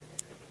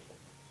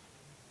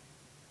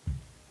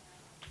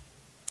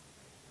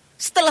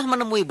setelah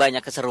menemui banyak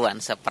keseruan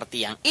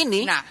seperti yang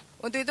ini. Nah,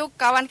 untuk itu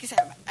kawan Kiss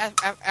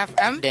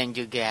FM dan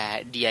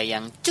juga dia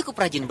yang cukup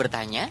rajin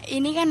bertanya.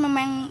 Ini kan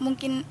memang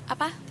mungkin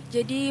apa?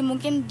 Jadi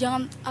mungkin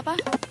jangan apa?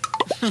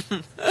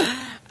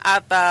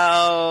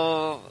 Atau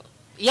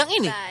yang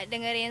ini. Nah,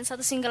 dengerin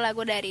satu single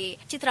lagu dari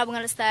Citra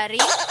Bunga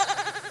Lestari.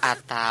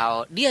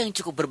 Atau dia yang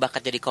cukup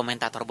berbakat jadi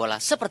komentator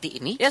bola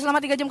seperti ini. Ya, selama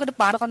 3 jam ke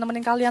depan bakal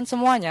nemenin kalian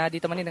semuanya,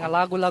 ditemani dengan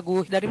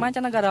lagu-lagu dari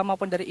mancanegara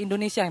maupun dari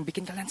Indonesia yang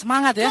bikin kalian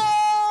semangat ya.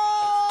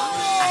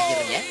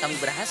 Akhirnya kami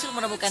berhasil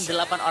menemukan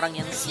 8 orang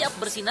yang siap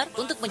bersinar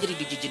untuk menjadi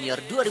DJ Junior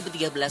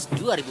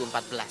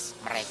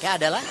 2013-2014. Mereka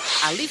adalah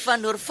Alifa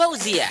Nur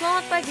Fauzia.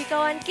 Selamat pagi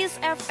kawan Kiss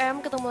FM,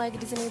 ketemu lagi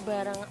di sini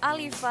bareng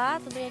Alifa,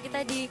 tentunya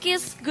kita di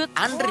Kiss Good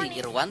Andri Morning.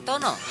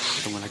 Irwantono.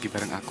 Ketemu lagi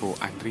bareng aku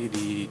Andri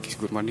di Kiss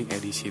Good Morning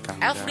edisi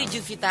tanggal Elfri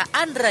Juvita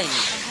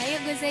Andraini. Ohayo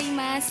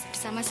gozaimasu.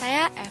 Bersama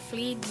saya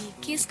Evli di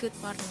Kiss Good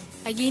Morning.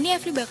 Pagi ini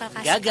Evli bakal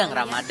kasih Gagang tahu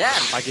ya. Ramadan.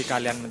 Pagi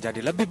kalian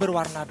menjadi lebih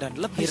berwarna dan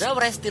lebih Hira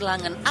Resti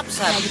Langen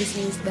Absar. Lagi di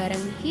sini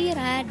bareng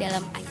Hira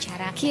dalam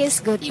acara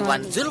Kiss Good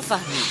Iwan Morning.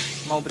 Zulfahmi.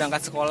 mau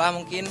berangkat sekolah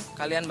mungkin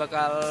kalian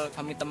bakal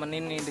kami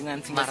temenin nih dengan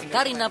single-single.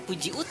 Markarina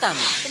Puji Utami.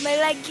 Kembali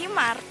lagi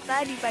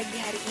Marta di pagi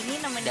hari ini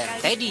nemenin Dan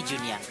kalian. Teddy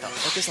Junianto.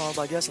 Oke, selamat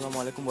pagi.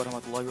 Assalamualaikum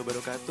warahmatullahi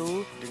wabarakatuh.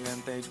 Dengan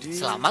Teddy.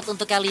 Selamat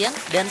untuk kalian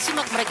dan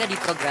simak mereka di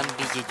program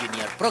DJ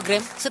Junior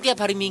Program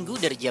setiap hari Minggu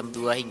dari jam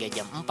 2 hingga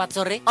jam 4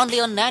 sore only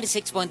on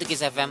 96.2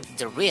 Kiss FM,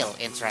 The Real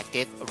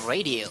Interactive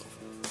Radio.